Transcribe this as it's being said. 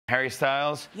Harry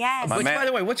Styles. Yes. Which, by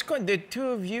the way, what's going? The two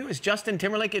of you, is Justin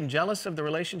Timberlake getting jealous of the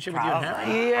relationship with you and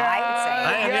Harry? Yeah, I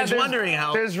would say. I was wondering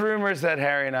how. There's rumors that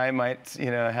Harry and I might,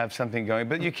 have something going,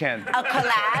 but you can't. A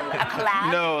collab? A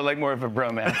collab? No, like more of a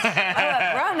bromance. Oh, a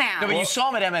bromance. No, but you saw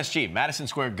him at MSG, Madison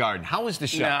Square Garden. How was the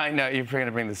show? No, I know you're going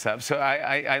to bring this up. So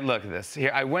I look at this.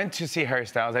 Here, I went to see Harry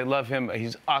Styles. I love him.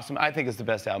 He's awesome. I think it's the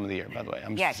best album of the year, by the way.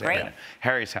 I'm Yeah, just saying great. that.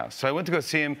 Harry's House. So I went to go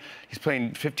see him. He's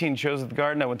playing 15 shows at the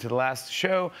Garden. I went to the last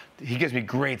show. He gives me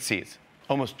great seats,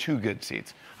 almost too good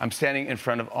seats. I'm standing in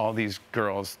front of all these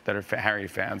girls that are Harry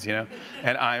fans, and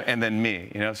then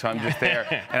me, so I'm just there,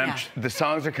 and the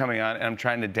songs are coming on, and I'm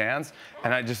trying to dance,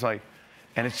 and I just like,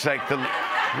 and it's like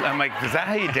I'm like, is that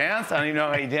how you dance? I don't even know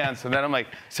how you dance. And then I'm like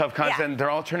self-conscious, and they're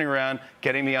all turning around,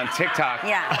 getting me on TikTok.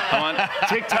 Yeah. I'm on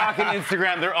TikTok and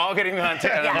Instagram. They're all getting me on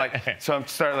TikTok. And I'm like, so I'm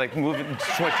starting like moving,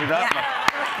 switching it up,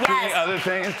 doing other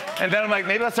things, and then I'm like,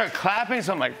 maybe I'll start clapping.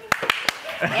 So I'm like.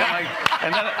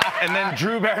 And then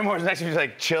Drew Barrymore's next to me. He's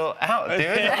like, chill out, dude.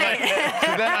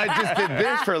 So then I just did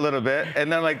this for a little bit,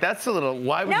 and then I'm like, that's a little.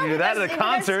 Why would you do that at a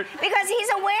concert? Because he's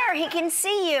aware. He can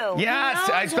see you. Yes,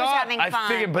 he knows I thought. who's having fun. I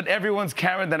figured, but everyone's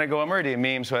camera. Then I go, I'm already a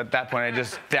meme. So at that point, I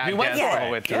just danced the whole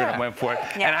way through and went for it.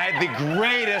 Yeah. And I had the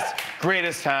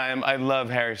greatest time. I love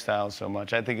Harry Styles so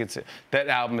much. I think that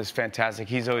album is fantastic.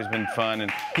 He's always been fun,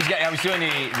 and I was doing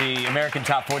the American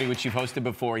Top 40, which you've hosted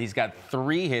before. He's got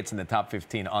 3 hits in the top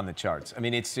 15 on the charts. I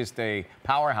mean, it's just a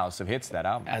powerhouse of hits, that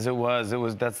album. As it was.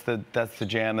 That's the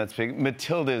jam. That's big.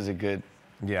 Matilda is a good.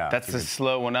 Yeah. That's the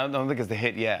slow one. I don't think it's the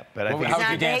hit yet, but I think it's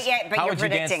not the hit yet, but you're predicting it. How would you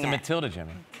dance to Matilda,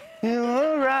 Jimmy? You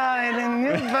were riding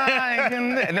your bike,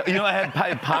 and I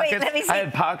had pockets. Wait, I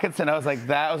had pockets, and I was like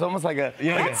that. It was almost like a.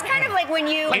 That's kind of like when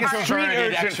you. Like a street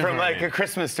urchin from like A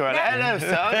Christmas Story. Hello,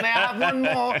 son. May I have one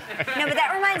more? No, but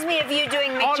that reminds me of you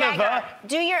doing Mick Jagger.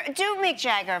 Do Mick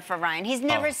Jagger for Ryan. He's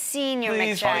never seen your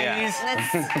Mick Jagger.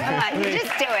 Come on,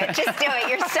 just do it. Just do it.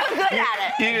 You're so good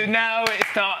at it. You know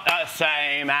it's not the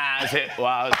same as it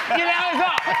was. You know it's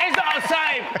not. It's not the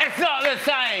same. It's not the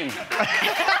same.